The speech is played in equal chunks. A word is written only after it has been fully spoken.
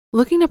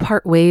Looking to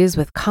part ways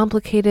with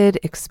complicated,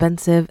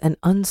 expensive, and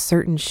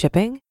uncertain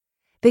shipping?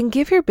 Then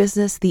give your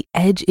business the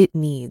edge it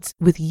needs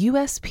with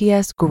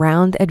USPS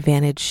Ground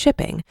Advantage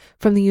shipping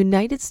from the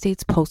United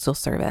States Postal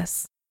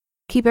Service.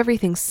 Keep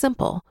everything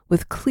simple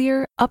with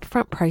clear,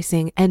 upfront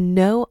pricing and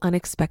no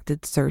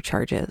unexpected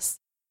surcharges.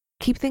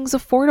 Keep things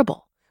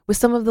affordable with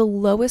some of the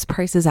lowest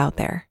prices out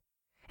there.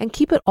 And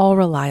keep it all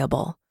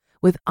reliable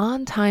with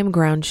on-time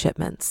ground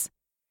shipments.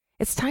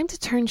 It's time to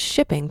turn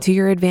shipping to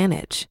your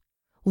advantage.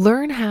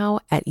 Learn how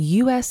at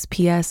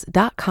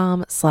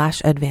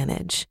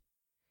USPS.com/advantage.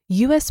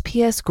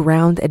 USPS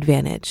Ground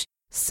Advantage.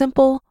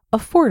 Simple,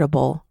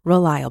 affordable,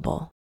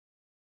 reliable.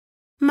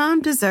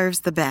 Mom deserves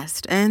the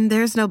best, and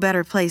there's no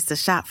better place to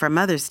shop for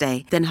Mother's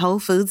Day than Whole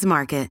Foods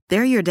Market.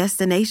 They're your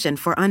destination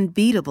for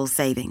unbeatable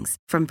savings,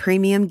 from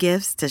premium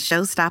gifts to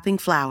show-stopping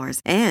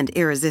flowers and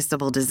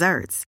irresistible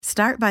desserts.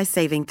 Start by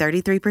saving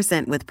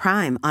 33% with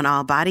Prime on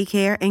all body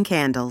care and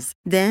candles.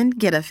 Then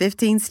get a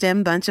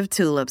 15-stem bunch of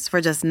tulips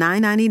for just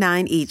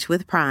 $9.99 each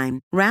with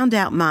Prime. Round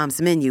out Mom's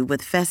menu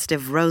with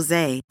festive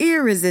rosé,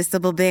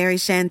 irresistible berry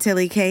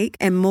chantilly cake,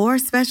 and more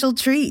special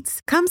treats.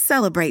 Come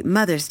celebrate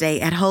Mother's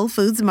Day at Whole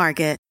Foods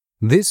Market.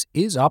 This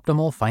is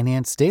Optimal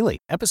Finance Daily,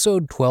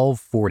 episode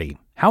 1240,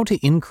 How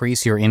to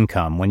Increase Your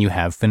Income When You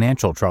Have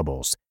Financial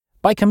Troubles,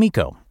 by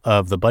Kumiko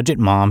of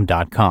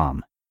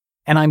thebudgetmom.com.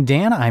 And I'm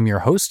Dan, I'm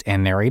your host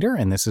and narrator,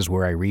 and this is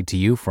where I read to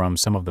you from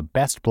some of the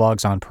best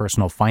blogs on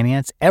personal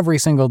finance every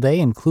single day,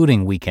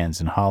 including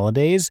weekends and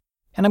holidays.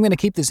 And I'm going to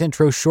keep this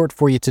intro short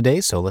for you today,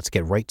 so let's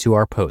get right to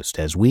our post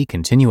as we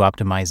continue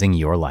optimizing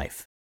your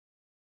life.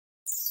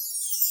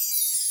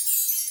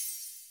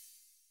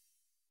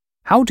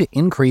 How to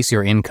Increase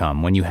Your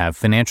Income When You Have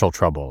Financial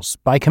Troubles,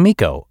 by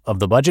Kumiko of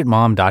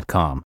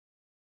thebudgetmom.com.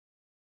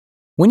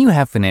 When you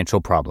have financial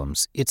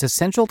problems, it's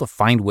essential to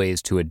find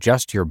ways to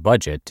adjust your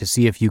budget to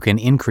see if you can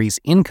increase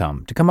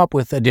income to come up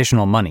with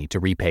additional money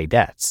to repay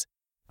debts.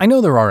 I know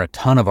there are a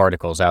ton of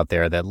articles out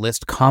there that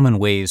list common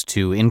ways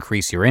to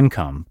increase your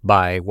income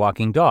by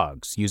walking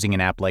dogs using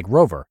an app like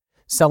Rover,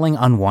 selling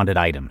unwanted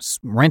items,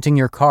 renting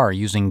your car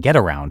using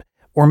Getaround,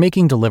 or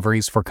making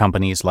deliveries for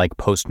companies like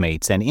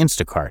Postmates and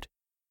Instacart.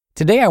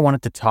 Today, I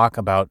wanted to talk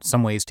about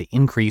some ways to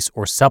increase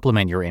or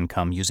supplement your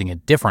income using a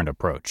different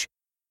approach.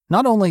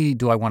 Not only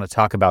do I want to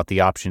talk about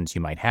the options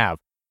you might have,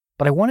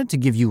 but I wanted to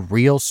give you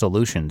real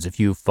solutions if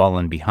you've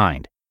fallen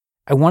behind.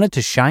 I wanted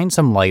to shine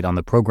some light on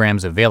the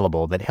programs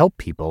available that help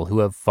people who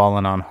have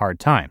fallen on hard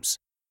times.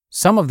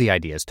 Some of the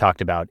ideas talked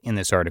about in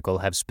this article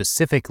have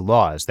specific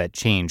laws that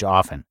change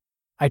often.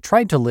 I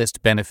tried to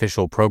list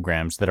beneficial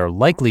programs that are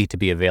likely to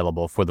be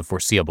available for the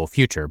foreseeable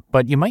future,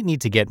 but you might need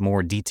to get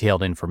more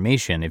detailed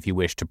information if you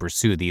wish to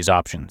pursue these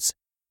options.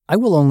 I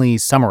will only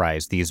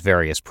summarize these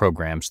various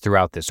programs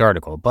throughout this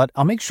article, but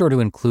I'll make sure to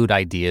include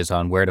ideas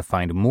on where to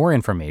find more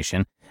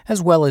information,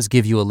 as well as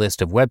give you a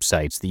list of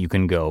websites that you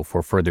can go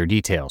for further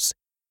details.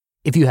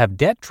 If you have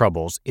debt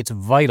troubles, it's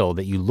vital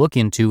that you look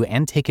into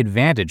and take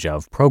advantage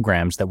of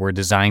programs that were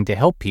designed to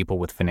help people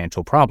with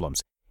financial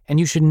problems, and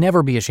you should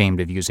never be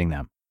ashamed of using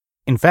them.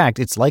 In fact,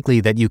 it's likely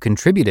that you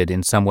contributed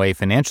in some way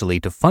financially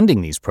to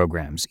funding these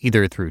programs,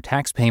 either through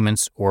tax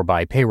payments or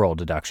by payroll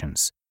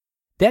deductions.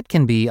 Debt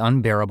can be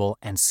unbearable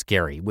and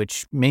scary,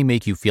 which may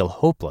make you feel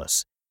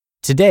hopeless.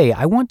 Today,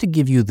 I want to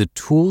give you the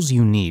tools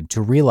you need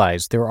to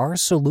realize there are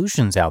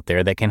solutions out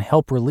there that can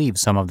help relieve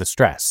some of the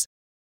stress.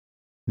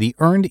 The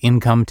Earned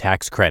Income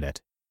Tax Credit.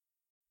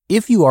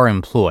 If you are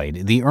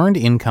employed, the Earned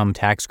Income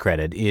Tax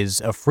Credit is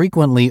a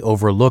frequently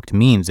overlooked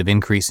means of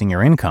increasing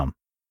your income.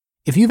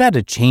 If you've had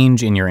a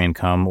change in your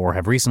income or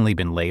have recently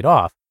been laid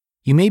off,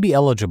 you may be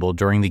eligible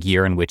during the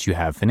year in which you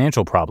have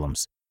financial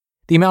problems.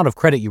 The amount of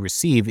credit you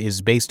receive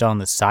is based on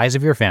the size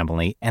of your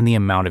family and the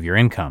amount of your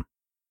income.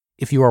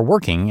 If you are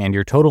working and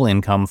your total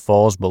income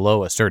falls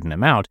below a certain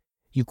amount,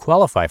 you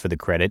qualify for the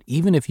credit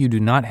even if you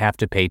do not have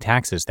to pay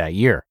taxes that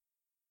year.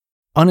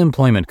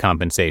 Unemployment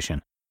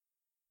compensation.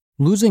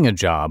 Losing a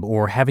job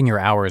or having your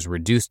hours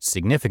reduced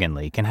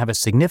significantly can have a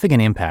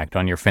significant impact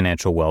on your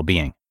financial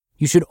well-being.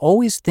 You should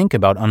always think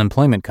about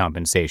unemployment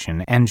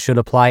compensation and should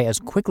apply as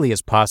quickly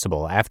as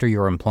possible after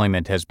your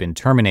employment has been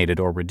terminated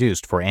or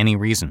reduced for any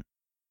reason.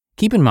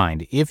 Keep in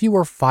mind, if you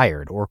were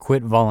fired or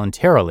quit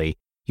voluntarily,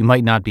 you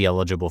might not be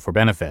eligible for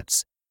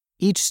benefits.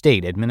 Each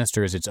state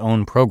administers its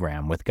own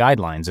program with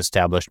guidelines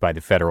established by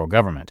the federal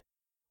government.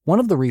 One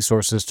of the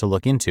resources to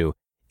look into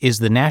is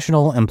the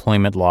National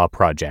Employment Law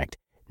Project,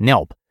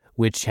 NELP,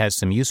 which has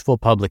some useful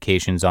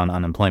publications on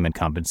unemployment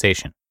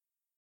compensation.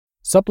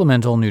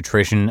 Supplemental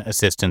Nutrition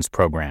Assistance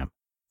Program,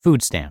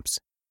 food stamps.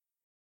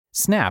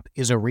 SNAP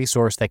is a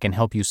resource that can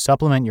help you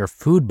supplement your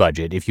food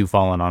budget if you've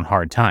fallen on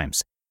hard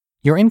times.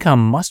 Your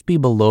income must be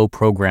below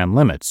program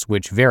limits,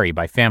 which vary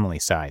by family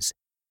size.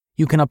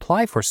 You can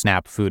apply for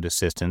SNAP food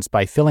assistance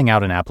by filling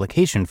out an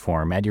application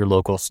form at your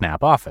local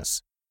SNAP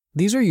office.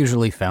 These are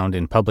usually found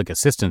in public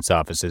assistance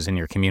offices in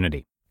your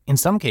community. In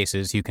some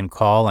cases, you can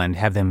call and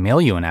have them mail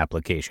you an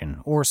application,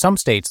 or some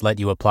states let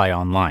you apply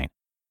online.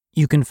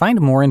 You can find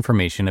more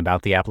information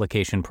about the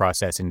application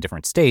process in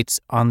different states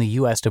on the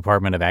U.S.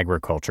 Department of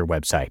Agriculture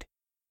website.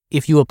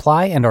 If you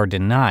apply and are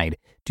denied,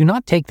 do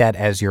not take that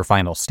as your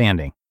final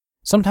standing.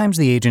 Sometimes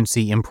the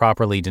agency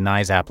improperly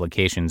denies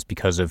applications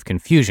because of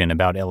confusion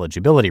about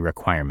eligibility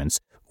requirements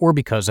or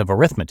because of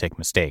arithmetic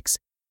mistakes.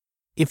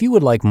 If you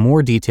would like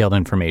more detailed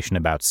information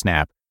about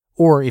SNAP,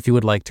 or if you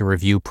would like to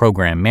review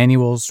program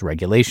manuals,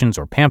 regulations,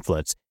 or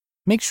pamphlets,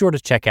 make sure to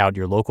check out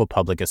your local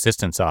public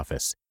assistance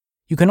office.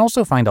 You can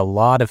also find a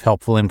lot of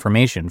helpful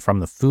information from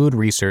the Food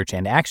Research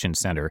and Action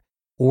Center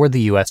or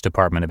the U.S.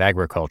 Department of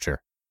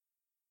Agriculture.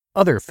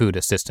 Other food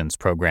assistance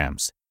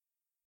programs.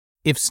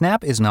 If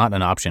SNAP is not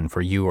an option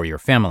for you or your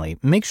family,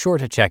 make sure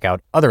to check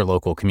out other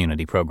local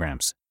community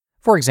programs.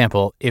 For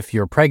example, if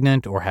you're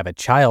pregnant or have a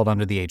child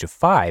under the age of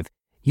 5,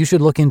 you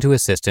should look into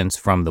assistance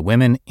from the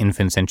Women,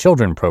 Infants, and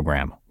Children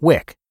Program,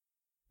 WIC.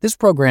 This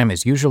program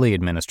is usually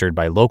administered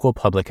by local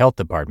public health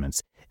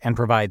departments and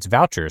provides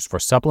vouchers for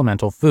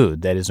supplemental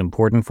food that is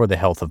important for the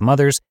health of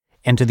mothers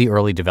and to the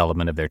early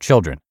development of their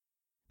children.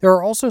 There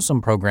are also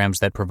some programs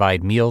that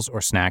provide meals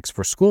or snacks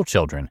for school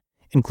children,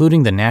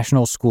 including the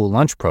National School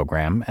Lunch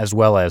Program, as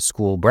well as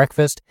school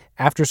breakfast,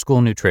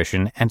 after-school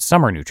nutrition, and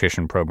summer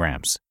nutrition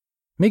programs.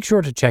 Make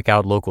sure to check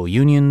out local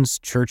unions,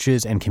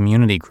 churches, and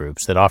community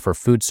groups that offer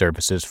food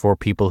services for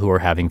people who are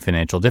having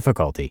financial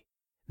difficulty.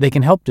 They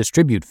can help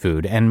distribute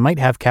food and might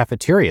have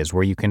cafeterias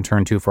where you can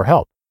turn to for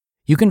help.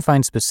 You can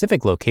find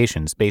specific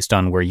locations based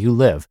on where you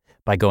live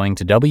by going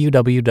to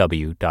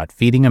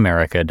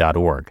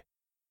www.feedingamerica.org.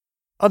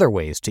 Other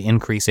ways to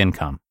increase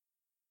income.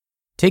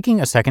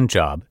 Taking a second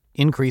job,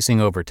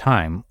 increasing over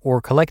time,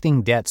 or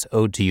collecting debts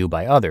owed to you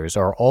by others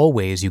are all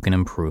ways you can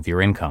improve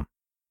your income.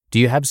 Do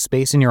you have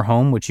space in your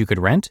home which you could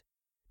rent?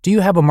 Do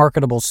you have a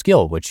marketable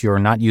skill which you're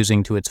not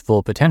using to its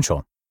full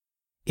potential?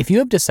 If you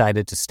have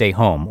decided to stay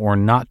home or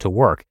not to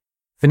work,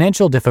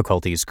 financial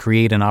difficulties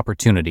create an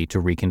opportunity to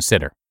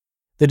reconsider.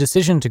 The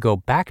decision to go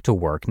back to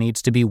work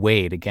needs to be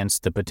weighed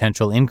against the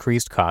potential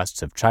increased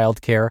costs of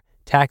childcare,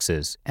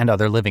 taxes, and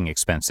other living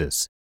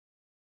expenses.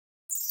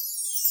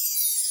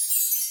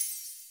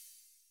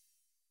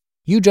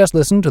 You just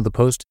listened to the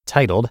post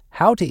titled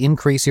How to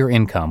Increase Your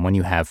Income When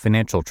You Have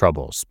Financial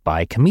Troubles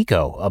by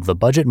Kumiko of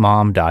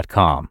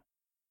thebudgetmom.com.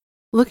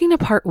 Looking to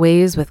part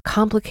ways with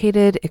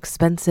complicated,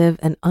 expensive,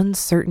 and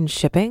uncertain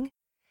shipping?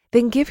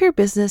 Then give your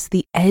business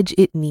the edge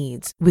it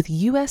needs with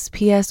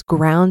USPS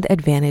Ground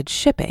Advantage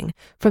shipping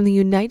from the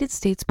United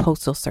States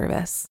Postal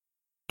Service.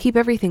 Keep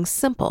everything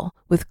simple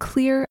with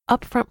clear,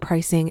 upfront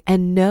pricing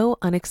and no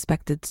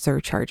unexpected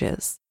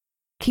surcharges.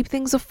 Keep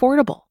things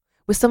affordable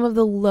with some of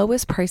the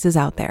lowest prices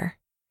out there.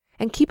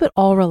 And keep it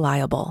all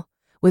reliable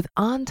with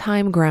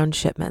on-time ground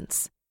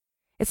shipments.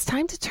 It's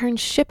time to turn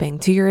shipping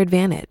to your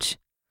advantage.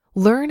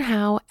 Learn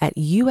how at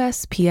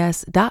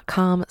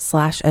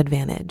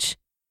USPS.com/advantage.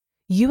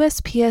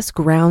 USPS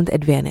Ground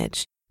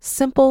Advantage.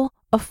 Simple,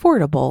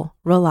 affordable,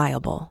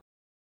 reliable.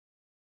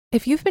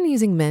 If you've been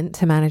using Mint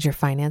to manage your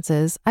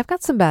finances, I've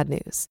got some bad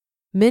news.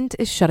 Mint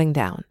is shutting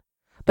down.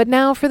 But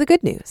now for the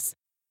good news.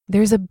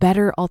 There's a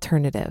better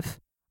alternative.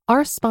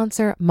 Our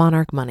sponsor,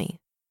 Monarch Money.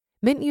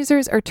 Mint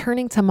users are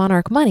turning to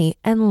Monarch Money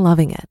and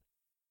loving it.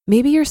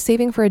 Maybe you're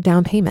saving for a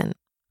down payment,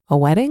 a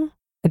wedding,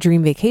 a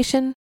dream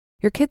vacation,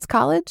 your kids'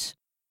 college.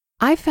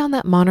 I've found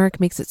that Monarch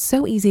makes it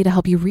so easy to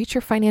help you reach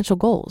your financial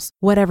goals,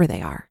 whatever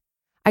they are.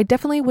 I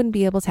definitely wouldn't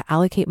be able to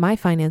allocate my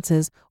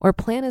finances or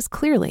plan as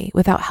clearly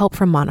without help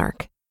from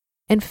Monarch.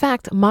 In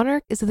fact,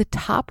 Monarch is the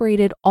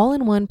top-rated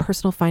all-in-one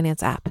personal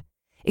finance app.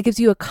 It gives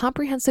you a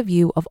comprehensive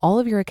view of all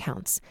of your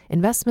accounts,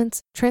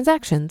 investments,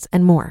 transactions,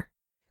 and more.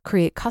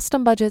 Create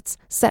custom budgets,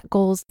 set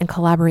goals, and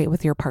collaborate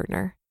with your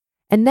partner.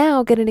 And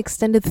now get an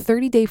extended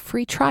 30-day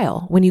free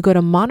trial when you go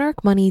to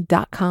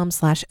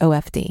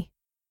monarchmoney.com/OFD.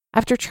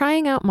 After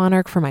trying out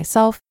Monarch for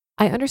myself,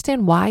 I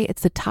understand why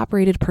it's the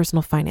top-rated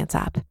personal finance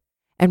app.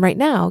 And right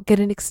now, get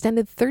an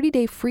extended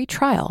 30-day free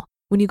trial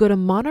when you go to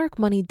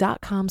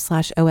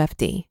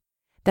monarchmoney.com/OFD.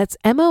 That's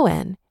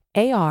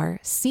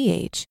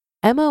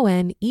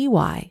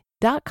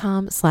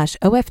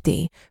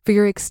monarchmoney.com/OFD for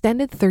your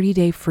extended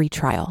 30-day free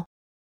trial.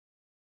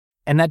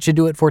 And that should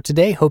do it for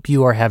today. Hope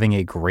you are having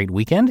a great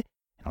weekend.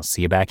 And I'll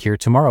see you back here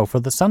tomorrow for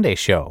the Sunday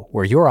show,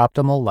 where your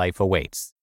optimal life awaits.